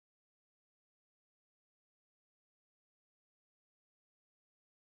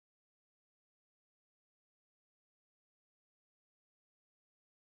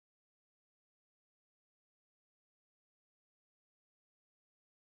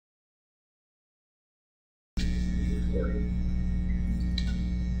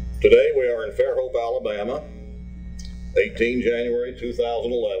Today we are in Fairhope, Alabama, 18 January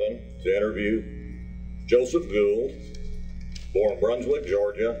 2011, to interview Joseph Gould, born Brunswick,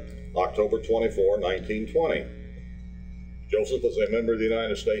 Georgia, October 24, 1920. Joseph was a member of the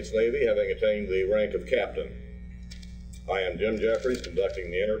United States Navy, having attained the rank of captain. I am James Jeffries,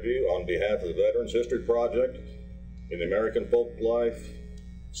 conducting the interview on behalf of the Veterans History Project in the American Folk Life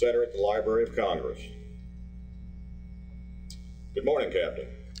Center at the Library of Congress. Good morning, Captain.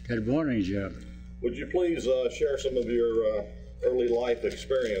 Good morning, Jim. Would you please share some of your early life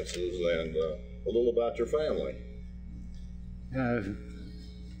experiences and a little about your family?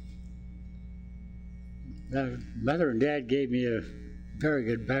 Mother and Dad gave me a very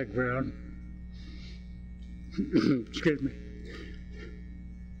good background. Excuse me.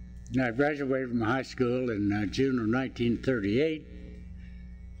 And I graduated from high school in June of 1938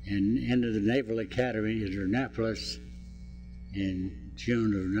 and entered the Naval Academy at Annapolis in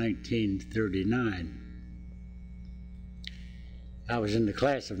June of 1939. I was in the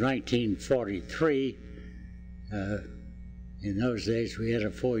class of 1943. In those days we had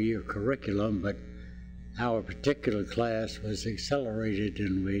a 4-year curriculum, but our particular class was accelerated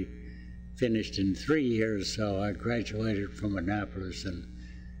and we finished in 3 years, so I graduated from Annapolis on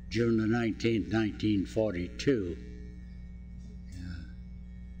June the 19th, 1942.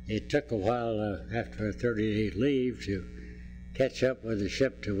 It took a while after a 30-day leave to catch up with the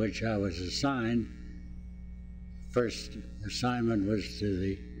ship to which I was assigned. First assignment was to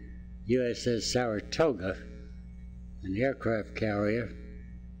the USS Saratoga, an aircraft carrier,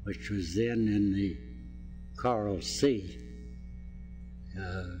 which was then in the Coral Sea.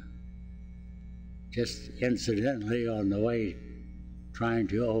 Just incidentally, on the way trying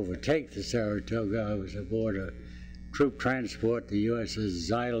to overtake the Saratoga, I was aboard a troop transport, the USS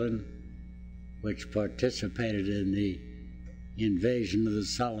Xylan, which participated in the invasion of the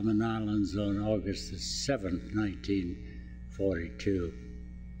Solomon Islands on August the 7th, 1942.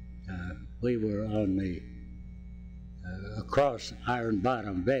 We were on the across Iron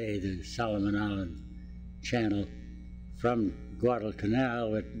Bottom Bay, the Solomon Island channel, from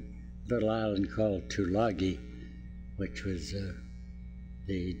Guadalcanal at a little island called Tulagi, which was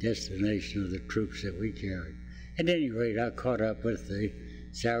the destination of the troops that we carried. At any rate, I caught up with the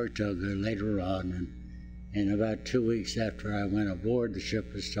Saratoga later on, and about 2 weeks after I went aboard, the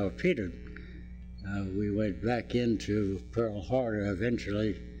ship was torpedoed. We went back into Pearl Harbor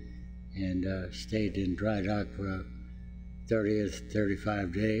eventually and stayed in dry dock for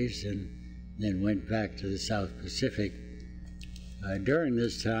 35 days, and then went back to the South Pacific. During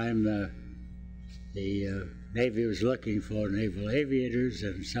this time, the Navy was looking for naval aviators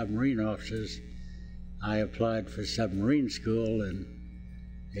and submarine officers. I applied for submarine school and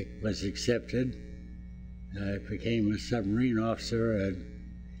it was accepted. I became a submarine officer and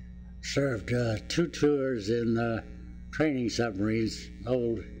served 2 tours in training submarines,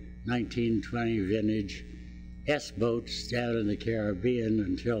 old 1920 vintage S-boats down in the Caribbean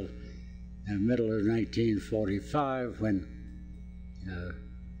until the middle of 1945 when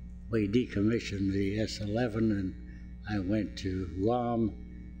we decommissioned the S-11 and I went to Guam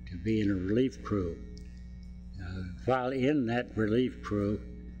to be in a relief crew. While in that relief crew,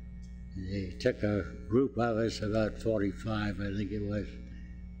 they took a group of us, about 45 I think it was,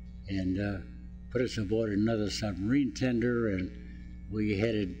 and put us aboard another submarine tender, and we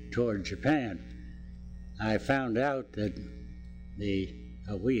headed toward Japan. I found out that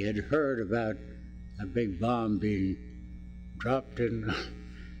we had heard about a big bomb being dropped in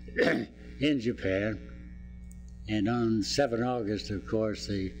in Japan, and on 7 August, of course,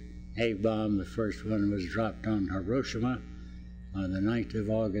 the A-bomb, the first one, was dropped on Hiroshima. On the 9th of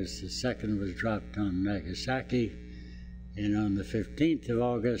August, the second was dropped on Nagasaki, and on the 15th of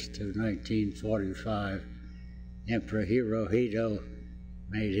August of 1945, Emperor Hirohito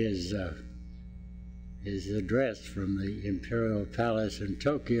made his address from the Imperial Palace in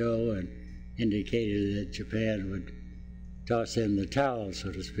Tokyo and indicated that Japan would toss in the towel,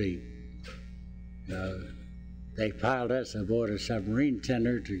 so to speak. They piled us aboard a submarine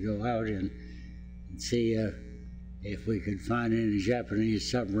tender to go out and see if we could find any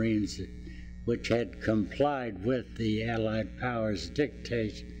Japanese submarines which had complied with the Allied powers'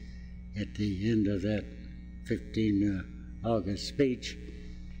 dictate at the end of that 15 August speech.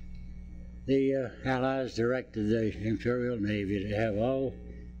 The Allies directed the Imperial Navy to have all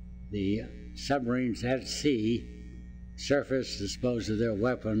the submarines at sea, surface, dispose of their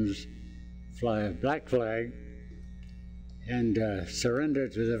weapons, fly a black flag, and surrender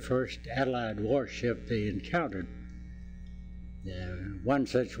to the first Allied warship they encountered. One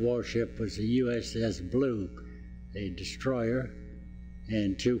such warship was the USS Blue, a destroyer,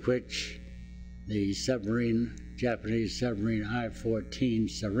 and to which the Japanese submarine I-14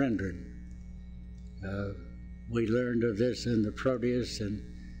 surrendered. We learned of this in the Proteus, and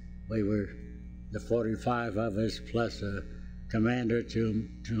we were, the 45 of us plus a commander to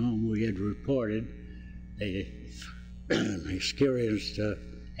whom we had reported, an experienced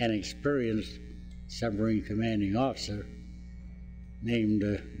submarine commanding officer named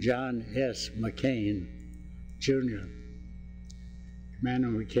John S. McCain, Jr. Commander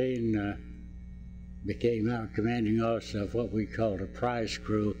McCain became our commanding officer of what we called a prize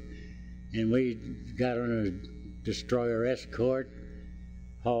crew, and we got on a destroyer escort,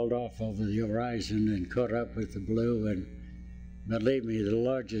 hauled off over the horizon and caught up with the Blue, and believe me, the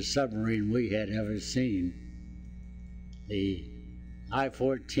largest submarine we had ever seen. The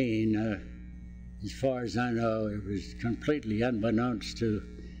I-14, as far as I know, it was completely unbeknownst to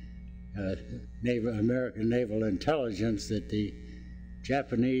American naval intelligence that the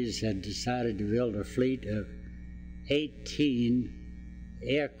Japanese had decided to build a fleet of 18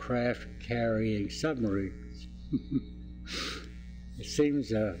 aircraft carrying submarines. It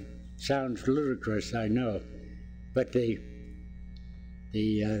sounds ludicrous, I know, but the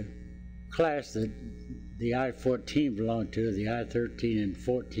class that the I-14 belonged to, the I-13 and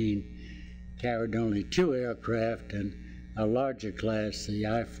 14, carried only 2 aircraft, and a larger class, the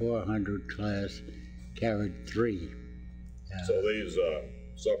I-400 class, carried 3. So these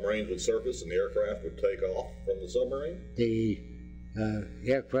submarines would surface and the aircraft would take off from the submarine? The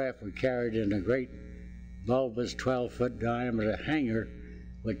aircraft were carried in a great bulbous 12-foot diameter hangar,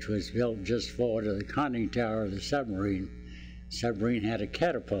 which was built just forward of the conning tower of the submarine. The submarine had a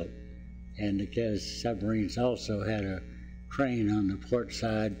catapult, and the submarines also had a crane on the port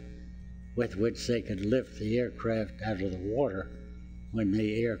side with which they could lift the aircraft out of the water when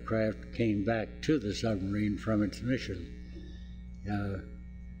the aircraft came back to the submarine from its mission.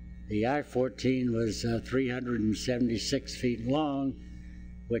 The I-14 was 376 feet long,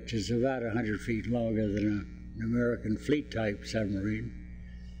 which is about 100 feet longer than an American fleet-type submarine.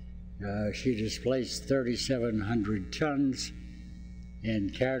 She displaced 3,700 tons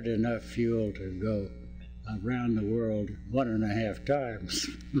and carried enough fuel to go around the world 1.5 times.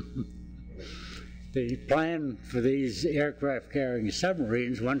 The plan for these aircraft-carrying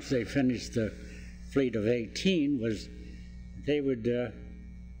submarines, once they finished the fleet of 18, was they would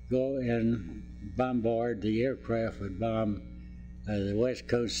go and bombard, the aircraft would bomb the west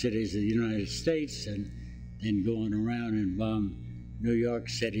coast cities of the United States, and then going around and bomb New York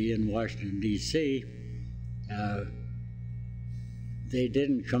City and Washington, D.C. They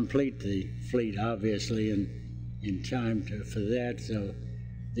didn't complete the fleet, obviously, in time for that, so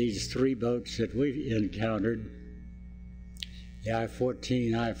these 3 boats that we encountered, the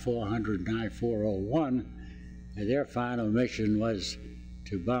I-14, I-400, and I-401, their final mission was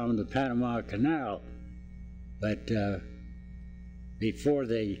to bomb the Panama Canal. But before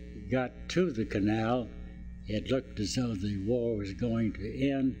they got to the canal, it looked as though the war was going to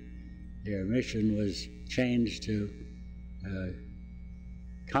end. Their mission was changed to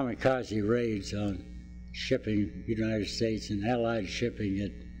kamikaze raids on shipping, United States and Allied shipping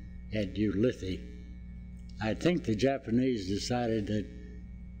at Ulithi. I think the Japanese decided that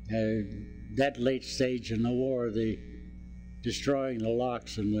that late stage in the war, the destroying the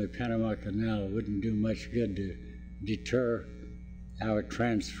locks in the Panama Canal wouldn't do much good to deter our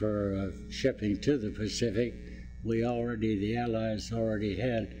transfer of shipping to the Pacific. The Allies already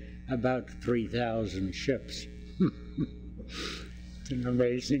had about 3,000 ships. It's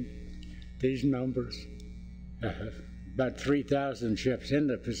amazing, these numbers. About 3,000 ships in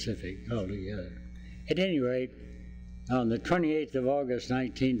the Pacific altogether. At any rate, on the 28th of August,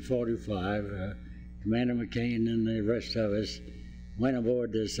 1945, Commander McCain and the rest of us went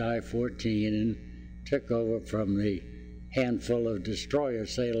aboard this I-14 and took over from the handful of destroyer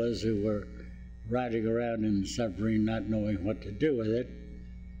sailors who were riding around in the submarine not knowing what to do with it.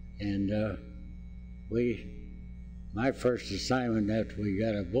 And my first assignment after we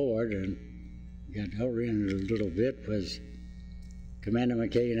got aboard and got oriented a little bit was Commander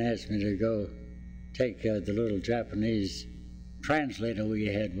McCain asked me to go take the little Japanese translator we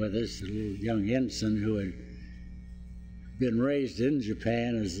had with us, the little young ensign who had been raised in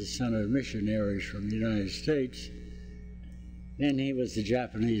Japan as the son of missionaries from the United States. Then he was the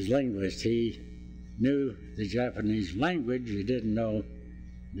Japanese linguist. He knew the Japanese language. He didn't know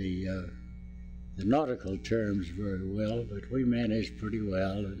the nautical terms very well, but we managed pretty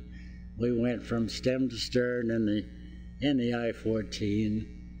well. And we went from stem to stern in the I-14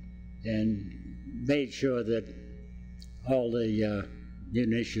 and made sure that all the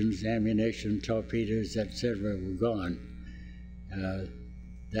munitions, ammunition, torpedoes, etc. were gone.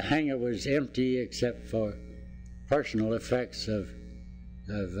 the hangar was empty except for personal effects of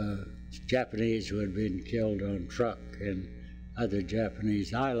Japanese who had been killed on Truk and other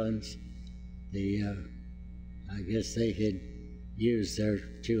Japanese islands. I guess they had used their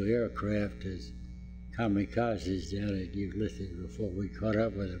 2 aircraft as kamikazes down at Ulysses before we caught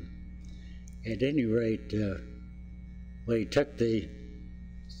up with them. At any rate, we took the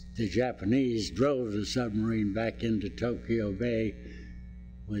Japanese, drove the submarine back into Tokyo Bay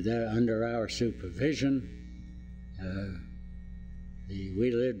under our supervision.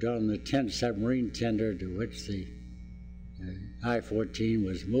 We lived on the submarine tender to which the I-14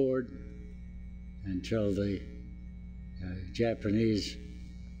 was moored until the Japanese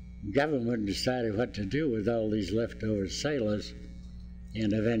government decided what to do with all these leftover sailors,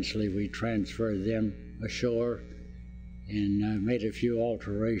 and eventually we transferred them ashore and made a few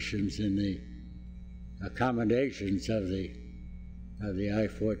alterations in the accommodations of the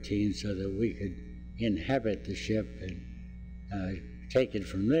I-14 so that we could inhabit the ship and take it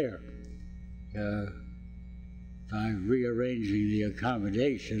from there. By rearranging the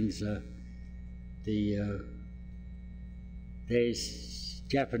accommodations, the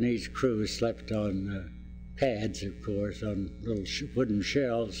Japanese crew slept on pads, of course, on little wooden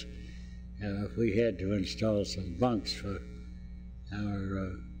shelves. We had to install some bunks for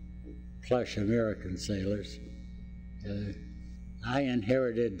our plush American sailors. I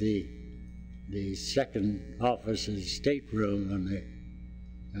inherited the second officer's stateroom on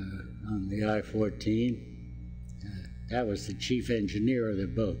the I-14. That was the chief engineer of the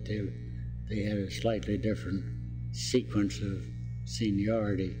boat. They had a slightly different sequence of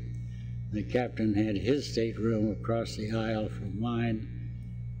seniority. The captain had his stateroom across the aisle from mine,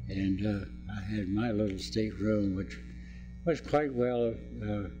 and I had my little stateroom, which was quite well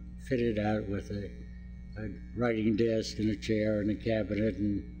fitted out with a writing desk and a chair and a cabinet,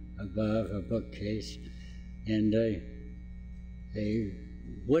 and above a bookcase, and a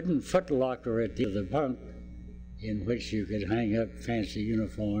wooden footlocker at the end of the bunk in which you could hang up fancy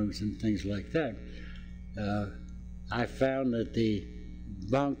uniforms and things like that. I found that the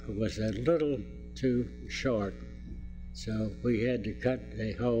bunk was a little too short, so we had to cut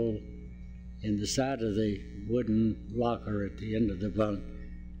a hole in the side of the wooden locker at the end of the bunk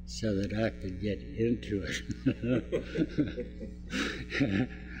so that I could get into it.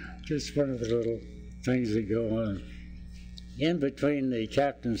 Just one of the little things that go on. In between the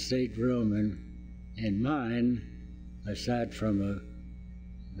captain's stateroom and mine, aside from a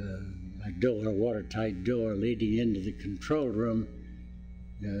door, a watertight door leading into the control room,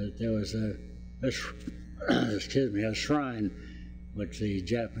 there was a shrine which the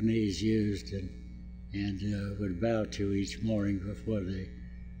Japanese used and would bow to each morning before they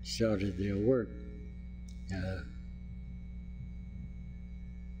started their work.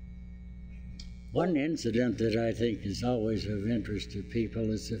 One incident that I think is always of interest to people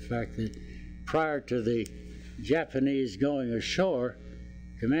is the fact that prior to the Japanese going ashore,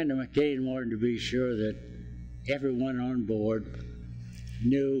 Commander McCain wanted to be sure that everyone on board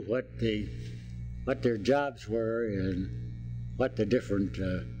knew what their jobs were and what the different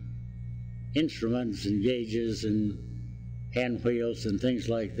instruments and gauges and hand wheels and things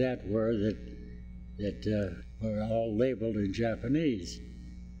like that were that were all labeled in Japanese.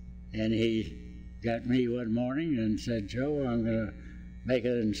 And he got me one morning and said, "Joe, I'm going to make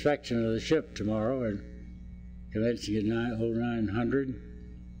an inspection of the ship tomorrow, and commencing at 0900.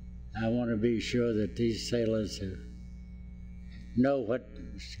 I want to be sure that these sailors know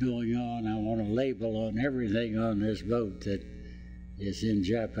what's going on. I want a label on everything on this boat that is in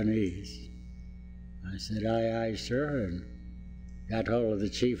Japanese." I said, "Aye, aye, sir," and got hold of the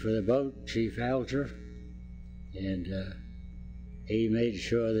chief of the boat, Chief Alger, and he made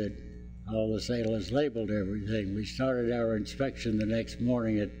sure that all the sailors labeled everything. We started our inspection the next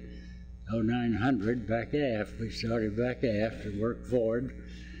morning at 0900 back aft. We started back aft and worked forward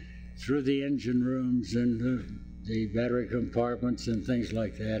through the engine rooms and the battery compartments and things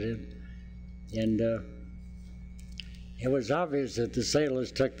like that. And it was obvious that the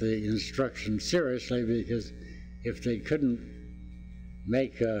sailors took the instructions seriously, because if they couldn't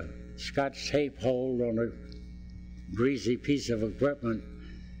make a Scotch tape hold on a greasy piece of equipment,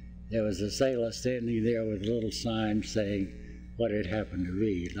 there was a sailor standing there with a little sign saying what it happened to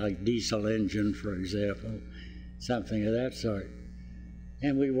be, like diesel engine, for example, something of that sort.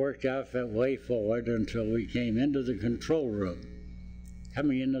 And we worked our way forward until we came into the control room.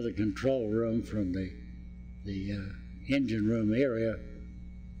 Coming into the control room from the engine room area,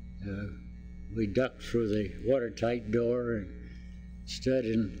 we ducked through the watertight door and stood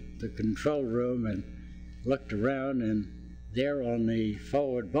in the control room and looked around, and there on the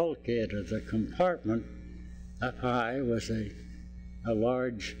forward bulkhead of the compartment, up high, was a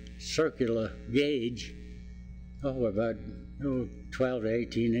large circular gauge, about 12 to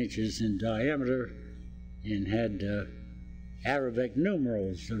 18 inches in diameter, and had Arabic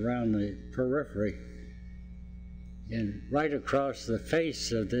numerals around the periphery. And right across the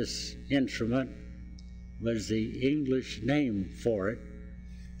face of this instrument was the English name for it,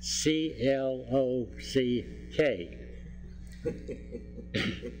 C-L-O-C-K.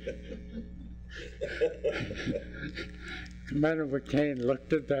 Commander McCain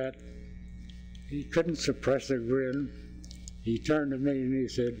looked at that. He couldn't suppress a grin. He turned to me and he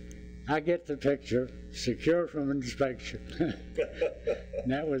said, "I get the picture, secure from inspection."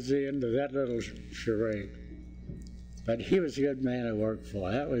 And that was the end of that little charade. But he was a good man to work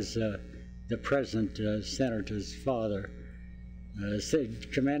for. That was the present senator's father.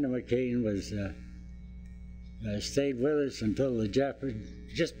 Commander McCain was stayed with us until the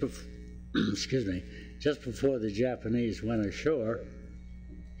just before the Japanese went ashore,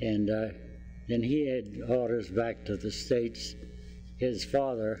 and then he had orders back to the States. His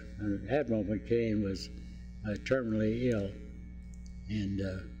father, Admiral McCain, was terminally ill, and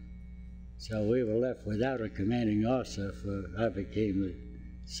so we were left without a commanding officer. I became the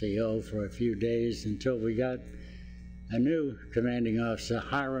CO for a few days until we got a new commanding officer,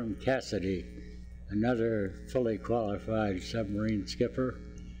 Hiram Cassidy, another fully qualified submarine skipper.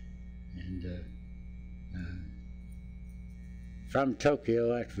 And from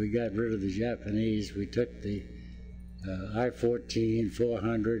Tokyo, after we got rid of the Japanese, we took the I-14,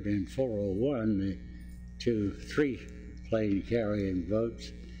 400, and 401, the two three-plane carrying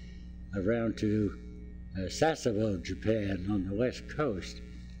boats, around to Sasebo, Japan, on the west coast.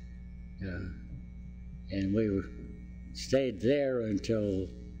 And we stayed there until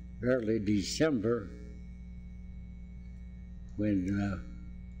early December, when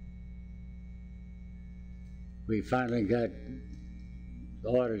we finally got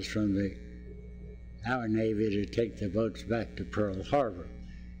orders from our Navy to take the boats back to Pearl Harbor.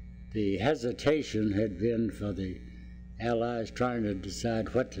 The hesitation had been for the Allies trying to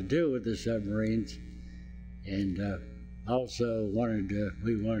decide what to do with the submarines, and also we wanted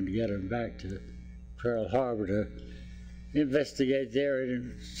to get them back to Pearl Harbor to investigate their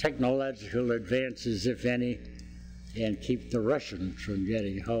technological advances, if any, and keep the Russians from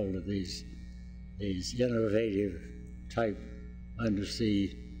getting hold of these innovative type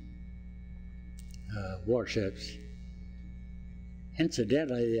undersea warships.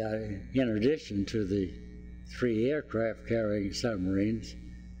 Incidentally, in addition to the 3 aircraft carrying submarines,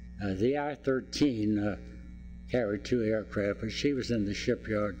 the I-13 carried 2 aircraft, but she was in the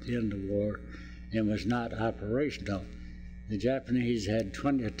shipyard at the end of the war and was not operational. The Japanese had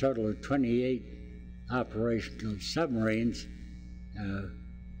a total of 28 operational submarines,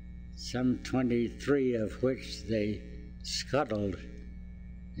 some 23 of which they scuttled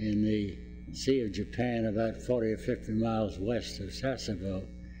in the Sea of Japan, about 40 or 50 miles west of Sasebo.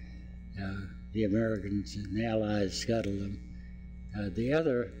 The Americans and the Allies scuttled them.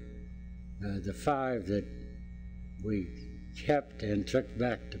 The 5 that we kept and took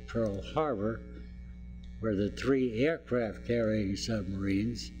back to Pearl Harbor were the 3 aircraft carrying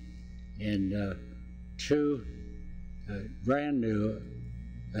submarines and 2 brand new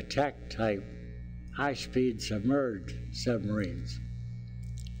attack type high-speed submerged submarines.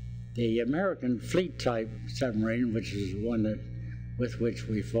 The American fleet type submarine, which is the one with which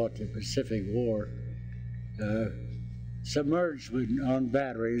we fought the Pacific War, submerged on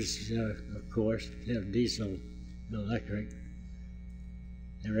batteries, of course, diesel, electric.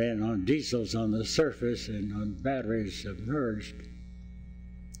 They ran on diesels on the surface and on batteries submerged.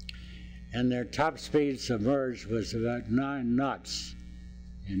 And their top speed submerged was about 9 knots.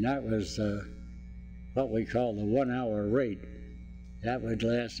 And that was what we call the 1-hour rate. That would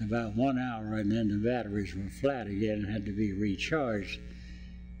last about 1 hour, and then the batteries were flat again and had to be recharged.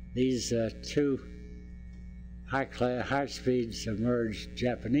 These 2 high-speed submerged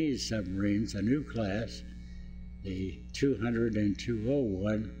Japanese submarines, a new class, the 200 and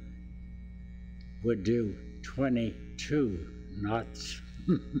 201, would do 22 knots.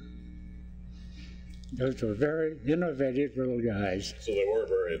 Those were very innovative little guys. So they were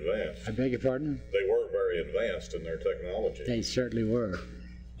very advanced. I beg your pardon? They were very advanced in their technology. They certainly were.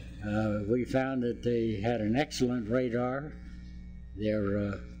 We found that they had an excellent radar.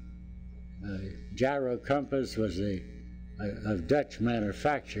 Their gyro compass was of Dutch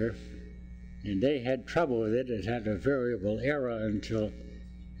manufacture, and they had trouble with it. It had a variable error until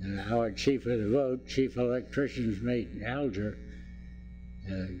our chief of the boat, Chief Electrician's Mate Alger,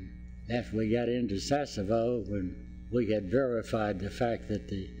 after we got into Sasebo, when we had verified the fact that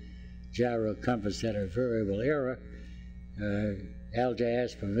the gyro compass had a variable error, LJ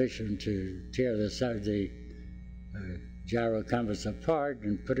asked permission to tear the gyro compass apart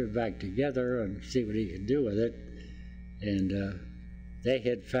and put it back together and see what he could do with it. And they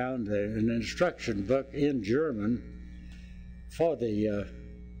had found an instruction book in German for the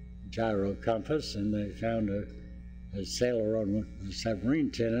gyro compass, and they found a sailor on a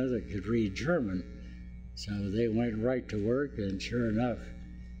submarine tender that could read German. So they went right to work, and sure enough,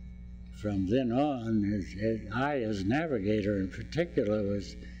 from then on, I, as navigator in particular,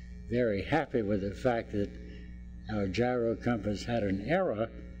 was very happy with the fact that our gyro compass had an error,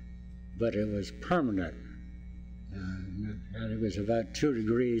 but it was permanent. And it was about 2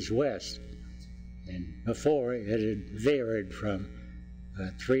 degrees west. And before, it had varied from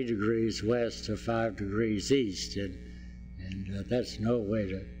 3 degrees west to 5 degrees east. And that's no way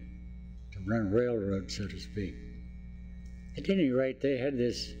to run railroad, so to speak. At any rate, they had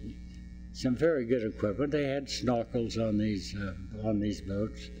some very good equipment. They had snorkels on these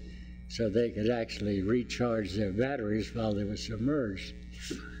boats, so they could actually recharge their batteries while they were submerged.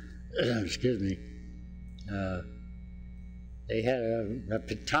 Excuse me. They had a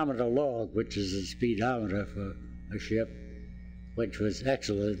pentameter log, which is a speedometer for a ship, which was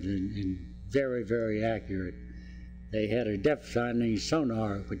excellent and very, very accurate. They had a depth-finding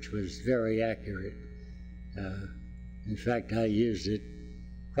sonar, which was very accurate. In fact, I used it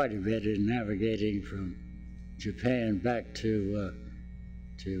quite a bit in navigating from Japan back to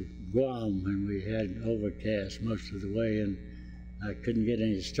Guam when we had overcast most of the way, and I couldn't get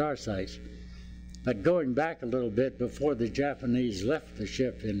any star sights. But going back a little bit, before the Japanese left the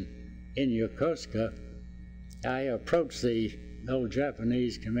ship in Yokosuka, I approached the old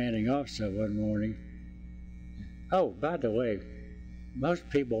Japanese commanding officer one morning. Oh, by the way, most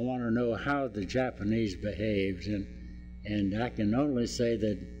people want to know how the Japanese behaved, and I can only say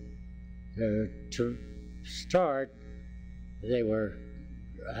that to start, they were,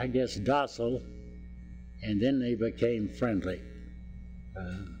 I guess, docile, and then they became friendly.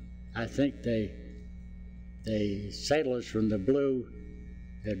 I think the sailors from the Blue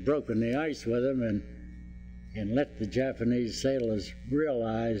had broken the ice with them and let the Japanese sailors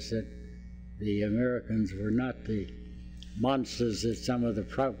realize that the Americans were not the monsters that some of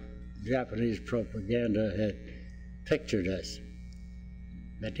the Japanese propaganda had pictured us.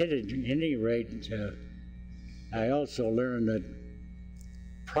 But at any rate, I also learned that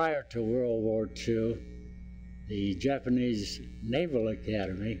prior to World War II, the Japanese Naval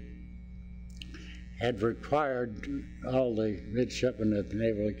Academy had required all the midshipmen at the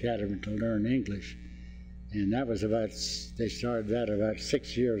Naval Academy to learn English. And that was they started that about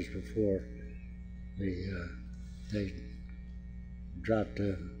 6 years before they dropped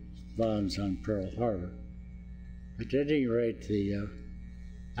bombs on Pearl Harbor. But at any rate,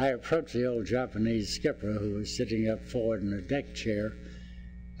 I approached the old Japanese skipper who was sitting up forward in a deck chair.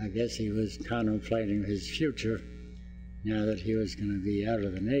 I guess he was contemplating his future now that he was going to be out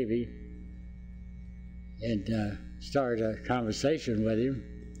of the Navy, and started a conversation with him.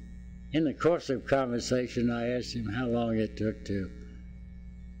 In the course of conversation, I asked him how long it took to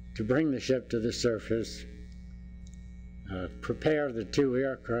bring the ship to the surface, prepare the 2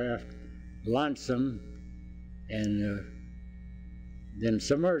 aircraft, launch them, and then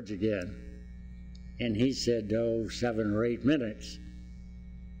submerge again. And he said, 7 or 8 minutes.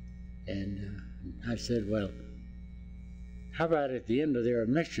 And I said, well, how about at the end of their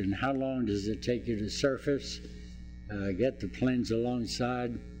mission? How long does it take you to surface, get the planes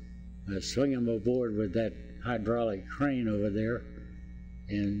alongside, swing them aboard with that hydraulic crane over there,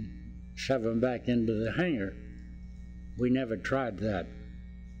 and shove them back into the hangar? We never tried that,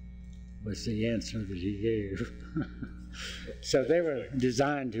 was the answer that he gave. So they were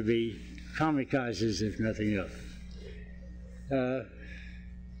designed to be kamikazes, if nothing else.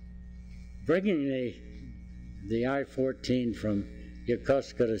 Bringing the I-14 from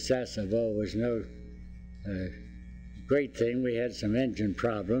Yokosuka to Sasebo was no great thing. We had some engine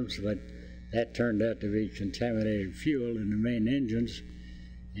problems, but that turned out to be contaminated fuel in the main engines,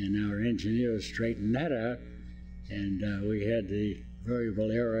 and our engineers straightened that out, and we had the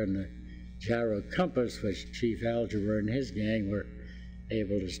variable error in the gyro compass, which Chief Algebra and his gang were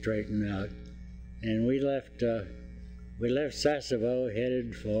able to straighten out. And we left Sasebo,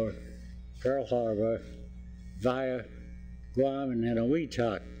 headed for Pearl Harbor via Guam and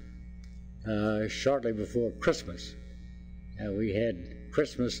Eniwetok shortly before Christmas. We had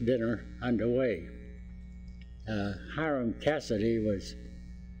Christmas dinner underway. Hiram Cassidy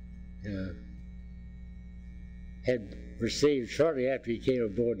had received, shortly after he came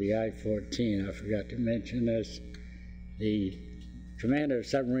aboard the I-14, I forgot to mention this, the commander of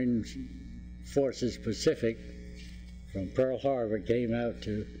Submarine Forces Pacific from Pearl Harbor came out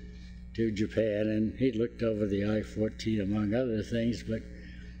to Japan, and he looked over the I-14 among other things, but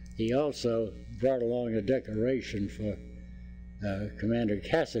he also brought along a decoration for Commander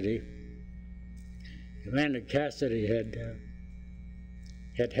Cassidy. Commander Cassidy had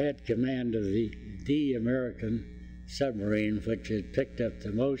command of the American submarine, which had picked up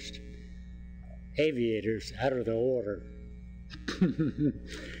the most aviators out of the water.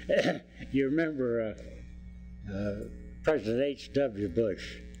 You remember President H.W.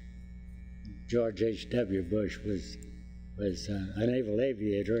 Bush, George H.W. Bush was a naval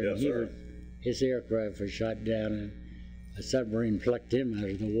aviator, and yes, his aircraft was shot down and a submarine plucked him out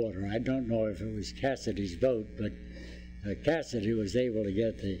of the water. I don't know if it was Cassidy's boat, but Cassidy was able to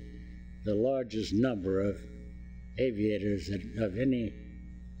get the largest number of aviators of any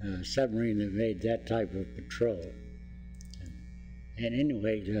submarine that made that type of patrol. And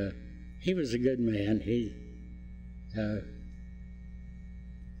anyway, he was a good man.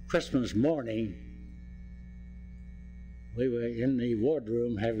 Christmas morning, we were in the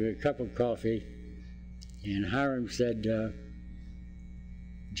wardroom having a cup of coffee, and Hiram said,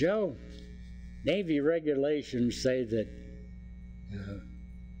 Joe, Navy regulations say that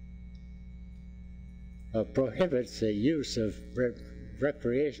prohibits the use of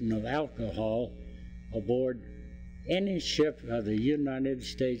recreational alcohol aboard any ship of the United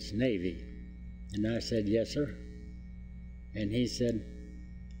States Navy. And I said, yes, sir. And he said,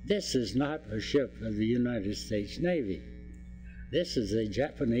 this is not a ship of the United States Navy. This is a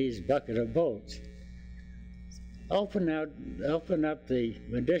Japanese bucket of boats. Open up the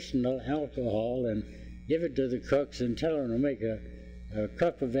medicinal alcohol and give it to the cooks and tell them to make a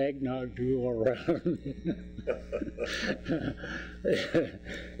cup of eggnog to go around.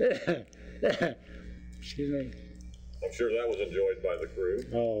 Excuse me. I'm sure that was enjoyed by the crew.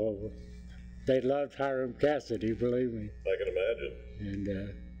 Oh, they loved Hiram Cassidy, believe me. I can imagine.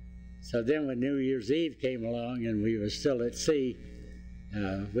 And so then when New Year's Eve came along and we were still at sea,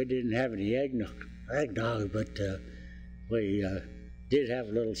 we didn't have any eggnog, but we did have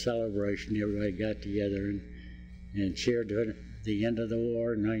a little celebration. Everybody got together and cheered to the end of the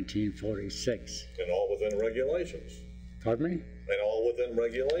war in 1946. And all within regulations. Pardon me? And all within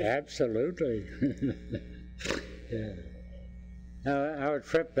regulations. Absolutely. Yeah. Our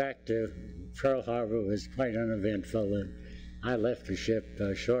trip back to Pearl Harbor was quite uneventful, and I left the ship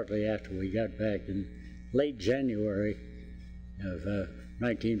shortly after we got back in late January of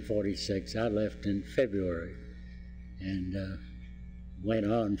 1946. I left in February and went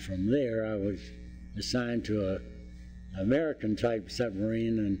on from there. I was assigned to an American-type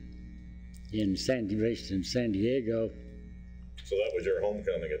submarine based in San Diego. So that was your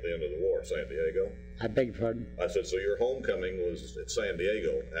homecoming at the end of the war, San Diego? I beg your pardon? I said, so your homecoming was at San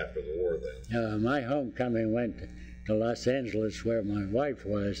Diego after the war then? My homecoming went to Los Angeles, where my wife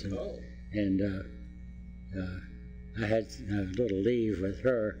was, and I had a little leave with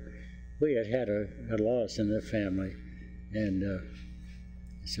her. We had a loss in the family, and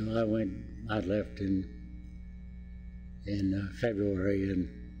so I left in February and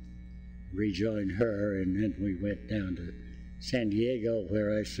rejoined her, and then we went down to San Diego,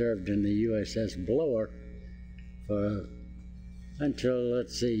 where I served in the USS Blower until,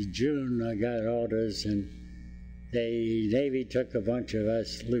 let's see, June. I got orders, and the Navy took a bunch of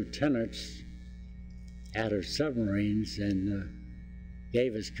us lieutenants out of submarines and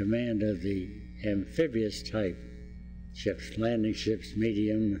gave us command of the amphibious type ships, landing ships,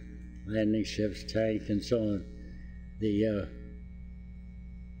 medium landing ships, tank, and so on.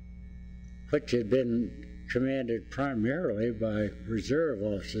 Which had been commanded primarily by reserve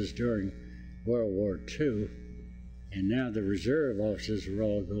officers during World War II, and now the reserve officers were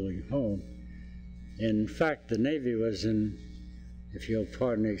all going home. In fact, the Navy was in, if you'll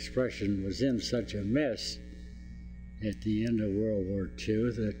pardon the expression, was in such a mess at the end of World War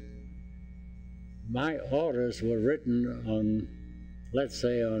II that my orders were written on, let's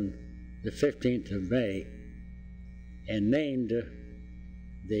say, on the 15th of May, and named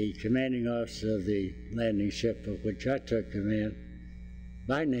the commanding officer of the landing ship of which I took command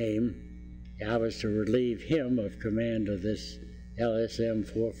by name. I was to relieve him of command of this LSM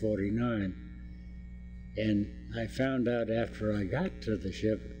 449. And I found out after I got to the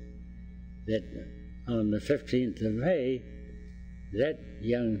ship that on the 15th of May, that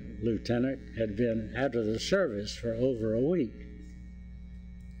young lieutenant had been out of the service for over a week.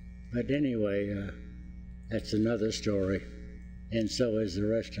 But anyway, that's another story. And so is the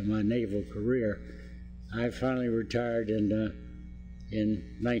rest of my naval career. I finally retired in in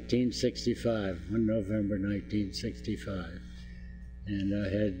 1965, on November 1965. And I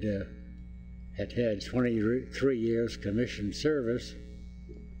had 23 years commissioned service.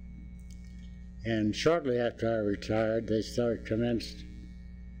 And shortly after I retired, they commenced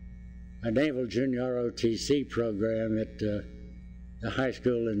a Naval Junior ROTC program at the high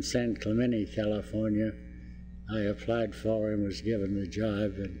school in San Clemente, California. I applied for and was given the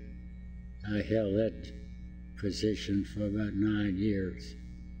job, and I held that position for about 9 years.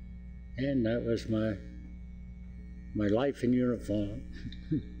 And that was my life in uniform.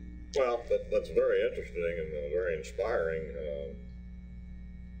 Well, that's very interesting and very inspiring.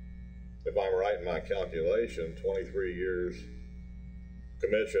 If I'm right in my calculation, 23 years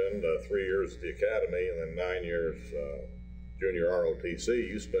commissioned, 3 years at the academy, and then 9 years junior ROTC.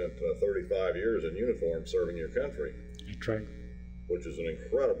 You spent 35 years in uniform serving your country. That's right. Which is an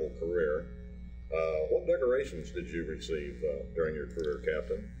incredible career. What decorations did you receive during your career,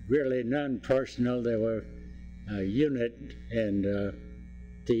 Captain? Really none personal. There were unit and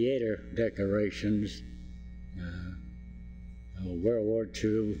theater decorations, World War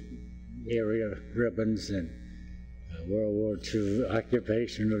II area ribbons, and World War II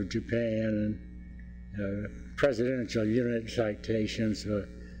occupation of Japan, and presidential unit citations for,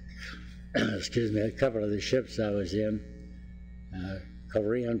 excuse me, a couple of the ships I was in.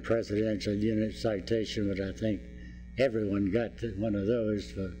 Korean presidential unit citation, but I think everyone got one of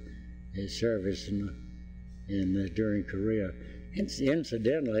those for his service during Korea.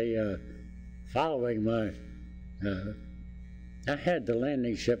 Incidentally, following I had the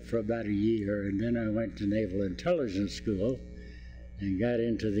landing ship for about a year, and then I went to Naval Intelligence School and got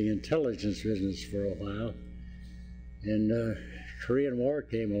into the intelligence business for a while. And the Korean War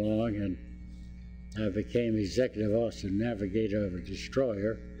came along, and I became executive officer navigator of a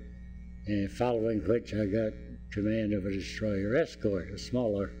destroyer, and following which I got command of a destroyer escort, a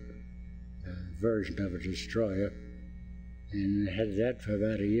smaller version of a destroyer, and had that for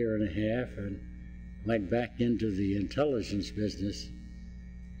about a year and a half, and went back into the intelligence business.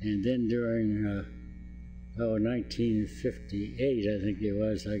 And then during 1958, I think it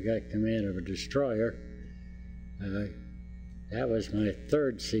was, I got command of a destroyer. That was my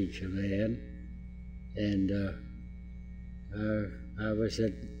third sea command, and I was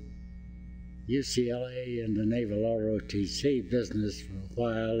at UCLA in the Naval ROTC business for a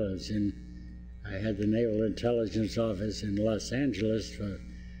while. I had the Naval Intelligence Office in Los Angeles for a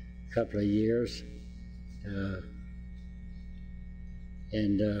couple of years.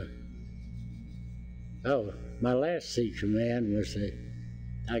 My last sea command was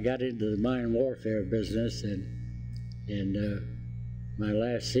I got into the mine warfare business, and my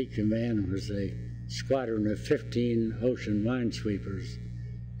last sea command was a squadron of 15 ocean minesweepers.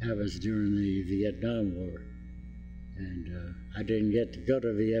 That was during the Vietnam War. And I didn't get to go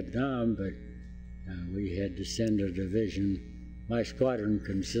to Vietnam, but we had to send a division. My squadron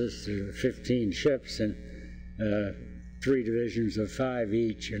consisted of 15 ships and 3 divisions of 5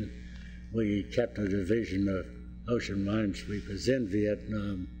 each, and we kept a division of ocean minesweepers in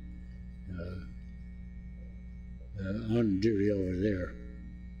Vietnam on duty over there.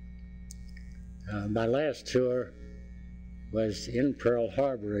 My last tour was in Pearl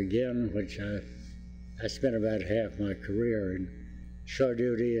Harbor again, which I spent about half my career in shore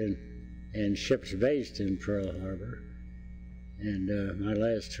duty and ships based in Pearl Harbor. And my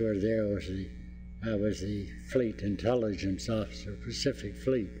last tour there was I was the Fleet Intelligence Officer, Pacific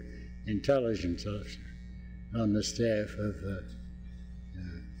Fleet Intelligence Officer, on the staff of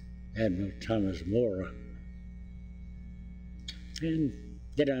Admiral Thomas Mora. And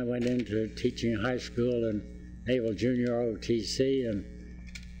then I went into teaching high school and Naval Junior ROTC,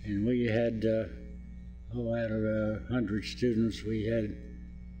 and we had, out of 100 students, we had,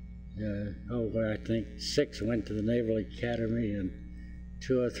 I think 6 went to the Naval Academy and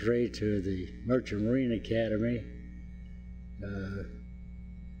 2 or 3 to the Merchant Marine Academy,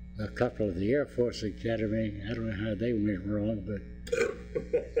 a couple of the Air Force Academy. I don't know how they went wrong, but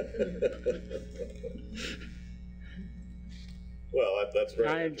well, that's very.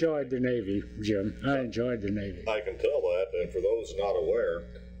 I enjoyed the Navy, Jim. I enjoyed the Navy. I can tell that, and for those not aware,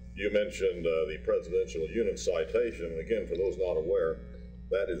 you mentioned the Presidential Unit Citation. Again, for those not aware,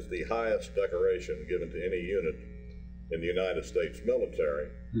 that is the highest decoration given to any unit in the United States military.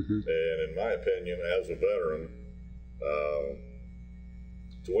 Mm-hmm. And in my opinion, as a veteran,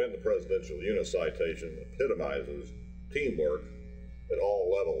 to win the Presidential Unit Citation epitomizes teamwork at all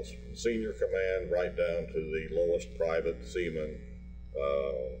levels, from senior command right down to the lowest private, seaman,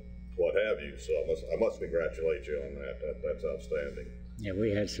 what have you. So I must congratulate you on that. That's outstanding. Yeah,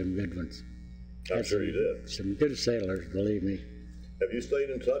 we had some good ones. I'm sure you did. Some good sailors, believe me. Have you stayed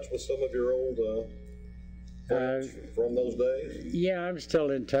in touch with some of your old friends from those days? Yeah, I'm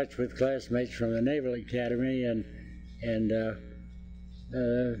still in touch with classmates from the Naval Academy, and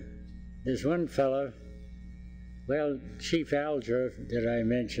there's one fellow, well, Chief Alger that I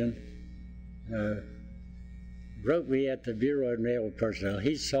mentioned, wrote me at the Bureau of Naval Personnel.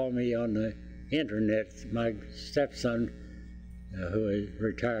 He saw me on the internet. My stepson, who is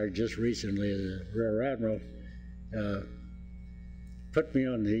retired just recently as a Rear Admiral, put me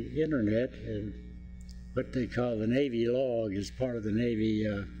on the internet, and what they call the Navy Log is part of the Navy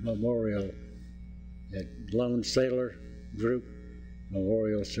Memorial, that Lone Sailor Group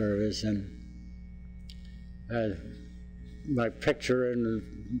Memorial Service, and my picture and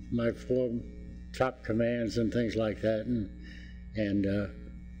my 4 top commands and things like that, and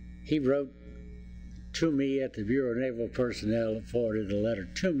he wrote to me at the Bureau of Naval Personnel, forwarded a letter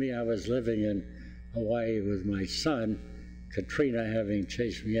to me. I was living in Hawaii with my son, Katrina having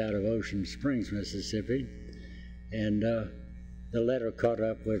chased me out of Ocean Springs, Mississippi, and the letter caught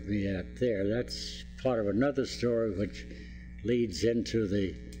up with me out there. That's part of another story which leads into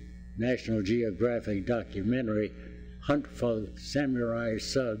the National Geographic documentary Hunt for Samurai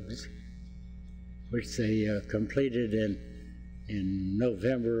Subs, which they completed in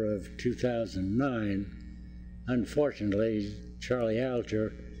November of 2009. Unfortunately, Charlie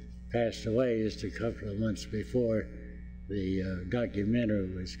Alger passed away just a couple of months before the documentary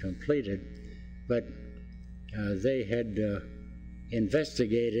was completed, but they had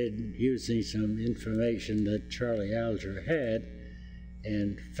investigated using some information that Charlie Alger had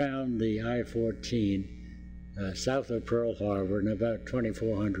and found the I-14 south of Pearl Harbor in about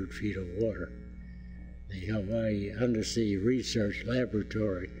 2,400 feet of water. The Hawaii Undersea Research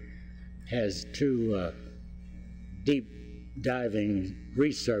Laboratory has 2 deep diving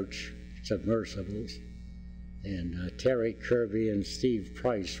research submersibles, and Terry Kirby and Steve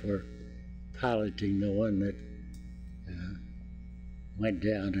Price were piloting the one that went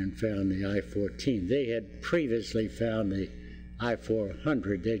down and found the I-14. They had previously found the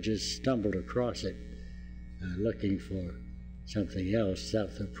I-400. They just stumbled across it looking for something else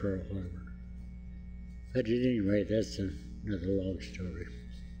south of Pearl Harbor. But at any rate, that's another long story.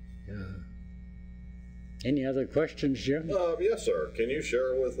 Any other questions, Jim? Yes, sir. Can you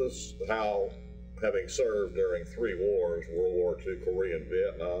share with us how, having served during 3 wars, World War II, Korea, and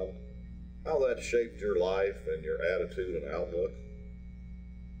Vietnam, how that shaped your life and your attitude and outlook?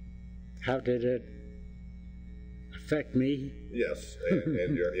 How did it affect me? Yes,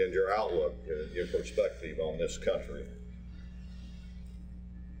 and your outlook, your perspective on this country.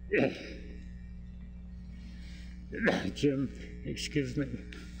 Jim, excuse me.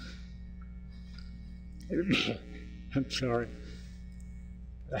 I'm sorry.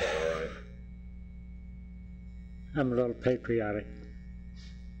 All right. I'm a little patriotic.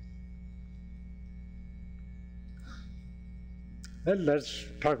 Let's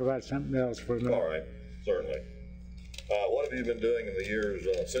talk about something else for a minute. All right, certainly. What have you been doing in the years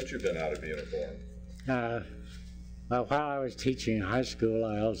since you've been out of uniform? Well, while I was teaching in high school,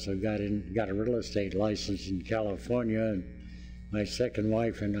 I also got a real estate license in California, and my second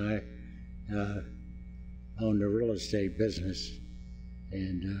wife and I owned a real estate business,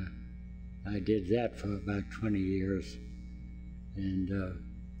 and I did that for about 20 years, and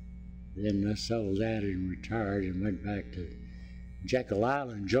then I sold that and retired and went back to Jekyll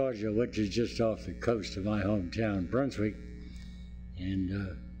Island, Georgia, which is just off the coast of my hometown, Brunswick,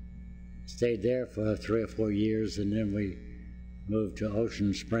 and stayed there for 3 or 4 years, and then we moved to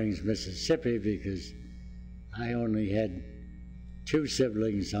Ocean Springs, Mississippi, because I only had 2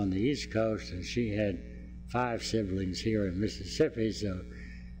 siblings on the East Coast, and she had 5 siblings here in Mississippi, so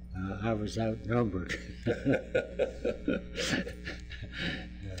I was outnumbered.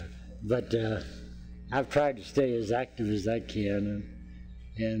 But I've tried to stay as active as I can,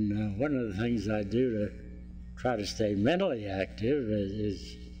 and one of the things I do to try to stay mentally active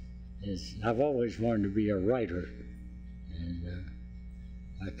is I've always wanted to be a writer, and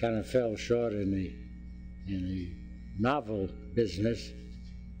I kind of fell short in the novel business,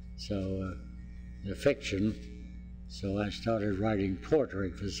 so the fiction. So I started writing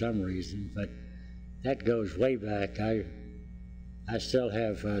poetry for some reason, but that goes way back. I still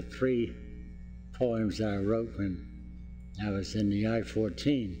have 3 poems I wrote when I was in the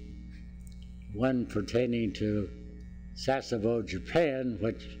I-14. One pertaining to Sasebo, Japan,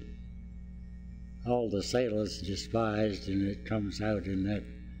 which all the sailors despised, and it comes out in that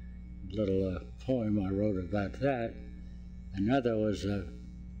little poem I wrote about that. Another was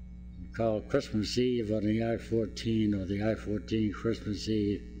called Christmas Eve on the I-14, or the I-14 Christmas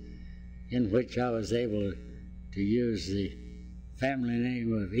Eve, in which I was able to use the family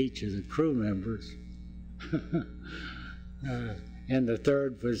name of each of the crew members. And the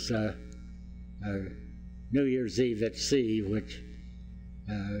third was New Year's Eve at Sea, which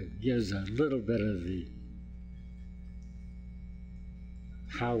gives a little bit of the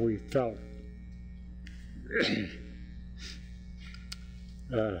how we felt.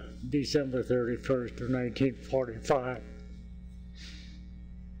 December 31st of 1945.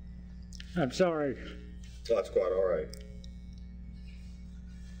 I'm sorry. That's quite all right.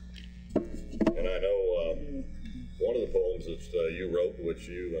 And I know one of the poems that you wrote, which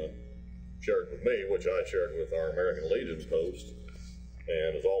you shared with me, which I shared with our American Legion's host,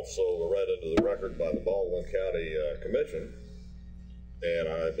 and is also read into the record by the Baldwin County Commission, and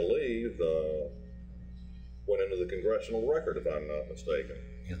I believe went into the congressional record, if I'm not mistaken,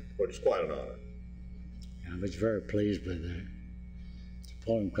 Yeah. which is quite an honor. I was very pleased with that. It's a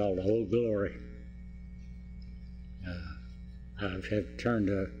poem called Old Glory. I have turned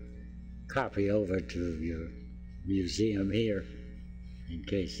a copy over to your museum here in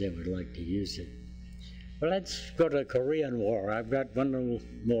case they would like to use it. Well, let's go to the Korean War. I've got one little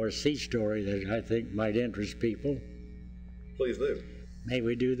more sea story that I think might interest people. Please do. May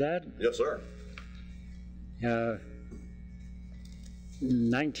we do that? Yes, sir.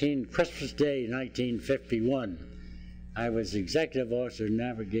 Christmas Day, 1951, I was executive officer and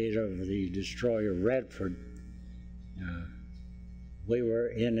navigator of the destroyer Radford. We were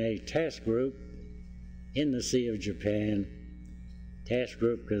in a task group in the Sea of Japan. Task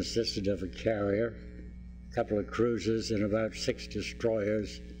group consisted of a carrier, a couple of cruisers, and about 6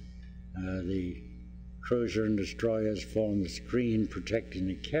 destroyers. The cruiser and destroyers formed the screen protecting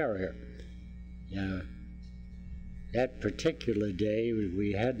the carrier. That particular day,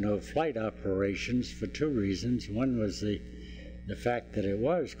 we had no flight operations for 2 reasons. One was the fact that it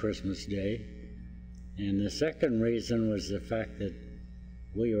was Christmas Day, and the second reason was the fact that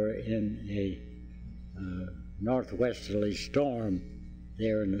we were in a northwesterly storm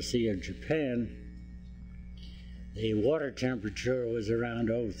there in the Sea of Japan. The water temperature was around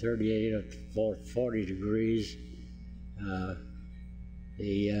 38 or 40 degrees.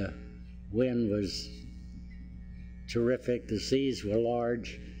 The wind was terrific. The seas were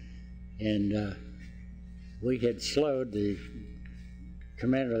large, and we had slowed, the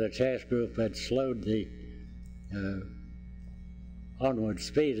commander of the task group had slowed the onward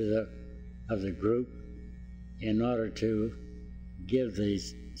speed of the group in order to give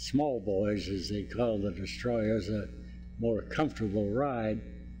these small boys, as they call the destroyers, a more comfortable ride.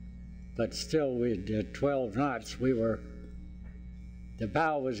 But still, at 12 knots, the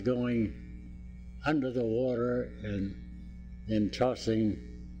bow was going under the water and then tossing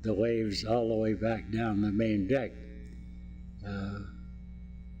the waves all the way back down the main deck.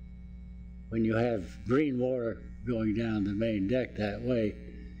 When you have green water going down the main deck that way,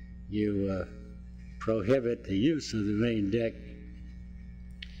 you prohibit the use of the main deck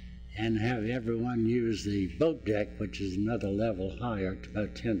and have everyone use the boat deck, which is another level higher,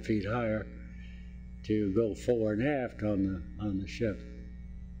 about 10 feet higher, to go fore and aft on the ship.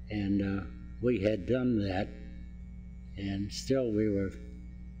 And we had done that, and still we were,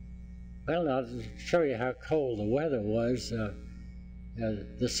 well, I'll show you how cold the weather was.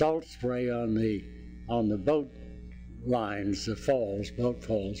 The salt spray on the boat lines, the falls, boat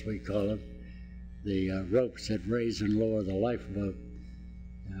falls we call them, the ropes that raise and lower the lifeboat,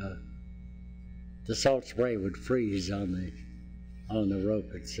 the salt spray would freeze on the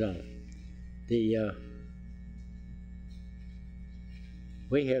rope itself.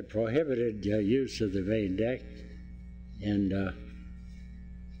 We had prohibited use of the main deck, and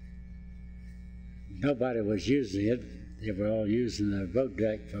nobody was using it. They were all using the boat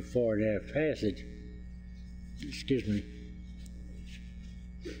deck for fore and aft passage. Excuse me.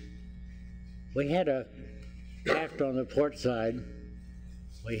 We had aft on the port side,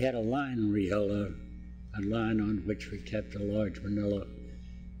 we had a line reel, a line on which we kept the large manila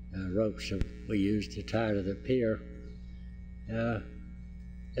ropes that we used to tie to the pier.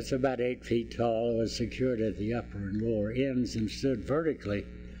 It's about 8 feet tall. It was secured at the upper and lower ends and stood vertically.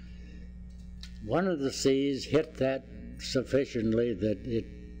 One of the seas hit that sufficiently that it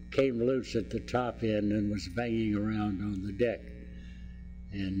came loose at the top end and was banging around on the deck,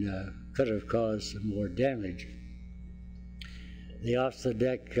 and could have caused some more damage. The officer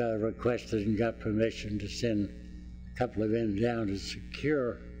deck requested and got permission to send a couple of men down to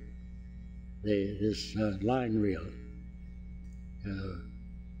secure this line reel.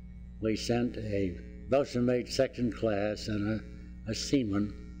 We sent a boatswain mate second class and a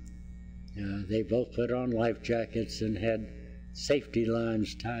seaman. They both put on life jackets and had safety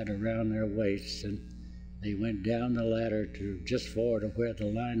lines tied around their waists, and They went down the ladder to just forward of where the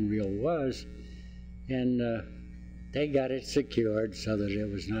line reel was, and they got it secured so that it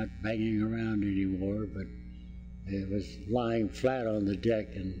was not banging around anymore, but it was lying flat on the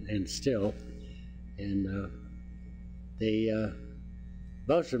deck and still. And the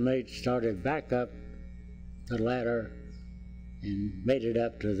bosun mate started back up the ladder and made it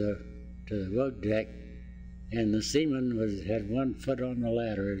up to the boat deck, and the seaman had 1 foot on the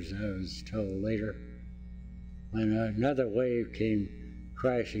ladder, as I was told later, when another wave came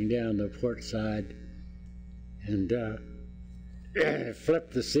crashing down the port side and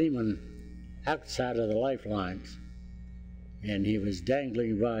flipped the seaman outside of the lifelines, and he was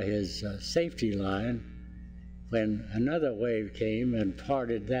dangling by his safety line when another wave came and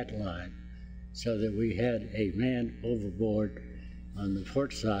parted that line, so that we had a man overboard on the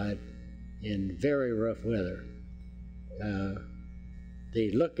port side in very rough weather.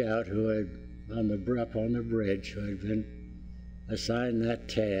 The lookout who had up on the bridge, who had been assigned that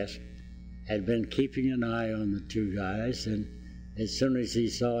task, had been keeping an eye on the 2 guys, and as soon as he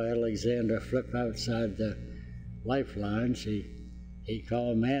saw Alexander flip outside the lifelines, he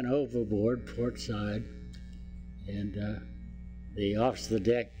called man overboard, port side, and the officer of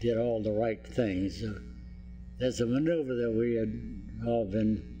the deck did all the right things. There's a maneuver that we had all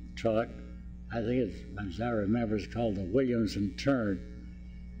been taught. I think it's, as I remember, it's called the Williamson turn.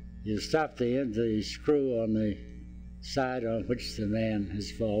 You stop the end of the screw on the side on which the man has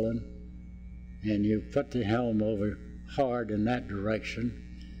fallen, and you put the helm over hard in that direction.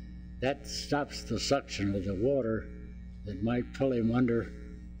 That stops the suction of the water that might pull him under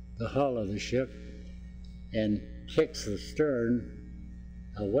the hull of the ship and kicks the stern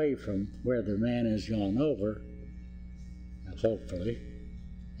away from where the man has gone over, hopefully.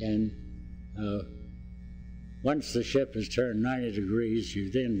 And once the ship is turned 90 degrees,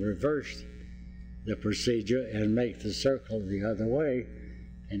 you then reverse the procedure and make the circle the other way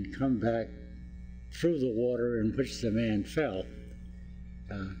and come back through the water in which the man fell.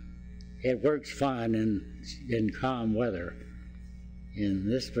 It works fine in calm weather. In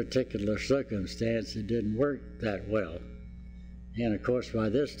this particular circumstance, it didn't work that well. And of course, by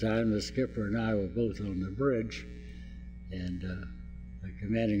this time, the skipper and I were both on the bridge, and the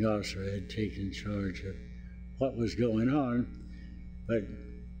commanding officer had taken charge of what was going on. But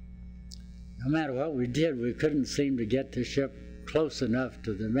no matter what we did, we couldn't seem to get the ship close enough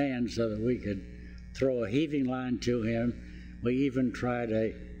to the man so that we could throw a heaving line to him. We even tried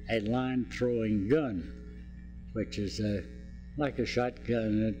a line throwing gun, which is like a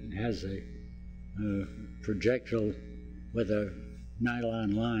shotgun. It has a projectile with a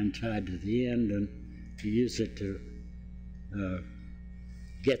nylon line tied to the end, and you use it to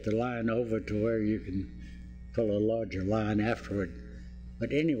get the line over to where you can pull a larger line afterward.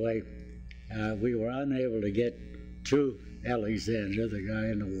 But anyway, we were unable to get to Alexander, the guy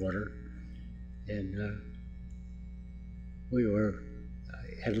in the water, and we were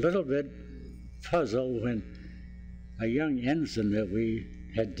a little bit puzzled when a young ensign that we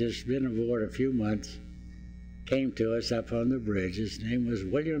had just been aboard a few months came to us up on the bridge. His name was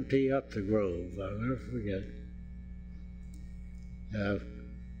William P. Up the Grove. I'll never forget.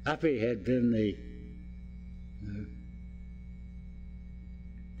 Uppy had been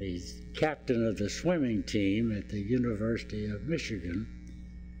the captain of the swimming team at the University of Michigan,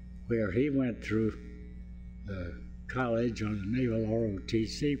 where he went through college on the Naval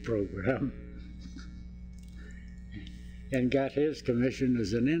ROTC program and got his commission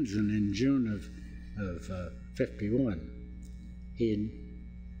as an ensign in June of 51. In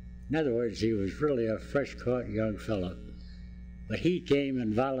other words, he was really a fresh-caught young fellow. But he came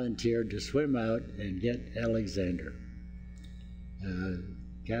and volunteered to swim out and get Alexander.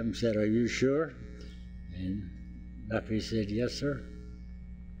 Captain said, "Are you sure?" And Uppy said, "Yes, sir."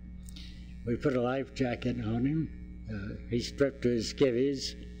 We put a life jacket on him. He stripped to his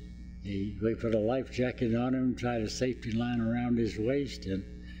skivvies. We put a life jacket on him, tied a safety line around his waist, and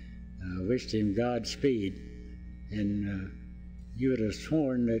wished him Godspeed. And you would have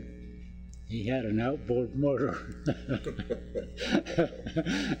sworn that he had an outboard motor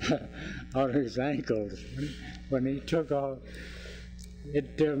on his ankles when he took off.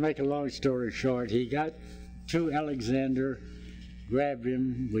 To make a long story short, he got to Alexander, grabbed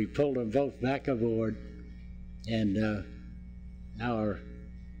him, we pulled them both back aboard, and our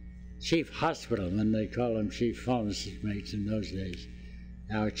chief hospitalman, they call him chief pharmacist mates in those days,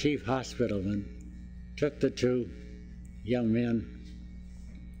 our chief hospitalman took the 2 young men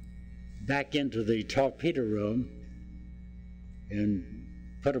back into the torpedo room and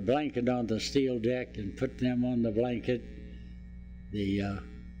put a blanket on the steel deck and put them on the blanket. The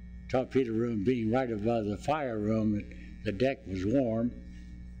torpedo room being right above the fire room, the deck was warm,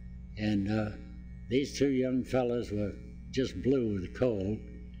 and these two young fellows were just blue with the cold,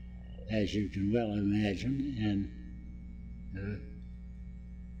 as you can well imagine, and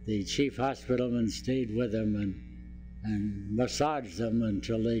the chief hospitalman stayed with them and massaged them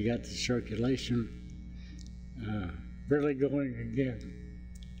until they got the circulation really going again.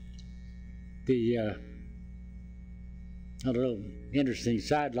 A little interesting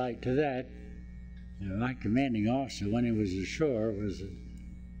sidelight to that, my commanding officer, when he was ashore, was,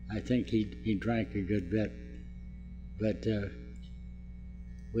 I think he drank a good bit, but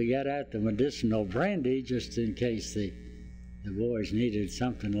we got out the medicinal brandy just in case the boys needed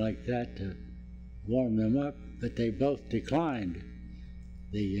something like that to warm them up, but they both declined.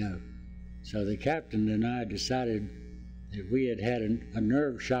 So the captain and I decided that we had had a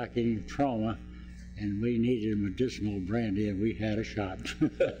nerve-shocking trauma and we needed medicinal brandy, and we had a shot.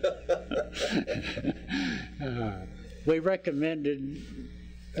 We recommended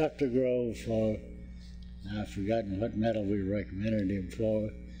Dr. Grove for, I've forgotten what medal we recommended him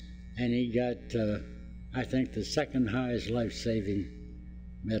for, and he got, I think, the second highest life-saving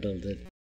medal that